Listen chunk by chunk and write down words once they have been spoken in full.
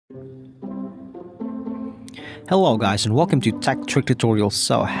Hello guys and welcome to Tech Trick Tutorials.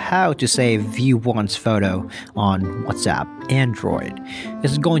 So how to save view once photo on WhatsApp Android.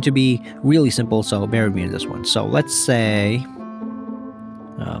 This is going to be really simple, so bear with me in this one. So let's say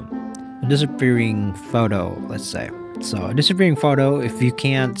a disappearing photo, let's say. So a disappearing photo, if you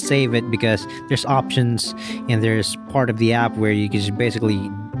can't save it because there's options and there's part of the app where you can just basically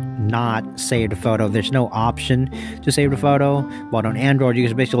not save the photo. There's no option to save the photo, but on Android you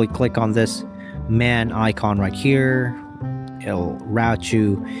just basically click on this man icon right here. It'll route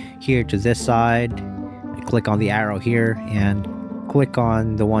you here to this side. Click on the arrow here and click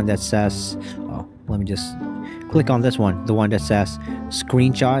on the one that says let me just click on this one, the one that says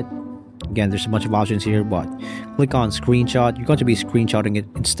screenshot. Again, there's a bunch of options here, but click on screenshot. You're going to be screenshotting it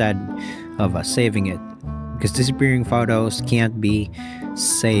instead of saving it, because disappearing photos can't be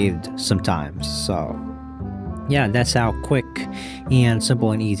saved sometimes. So yeah, that's how quick and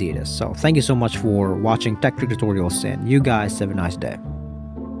simple and easy it is. So thank you so much for watching Tech Trick Tutorials, and you guys have a nice day.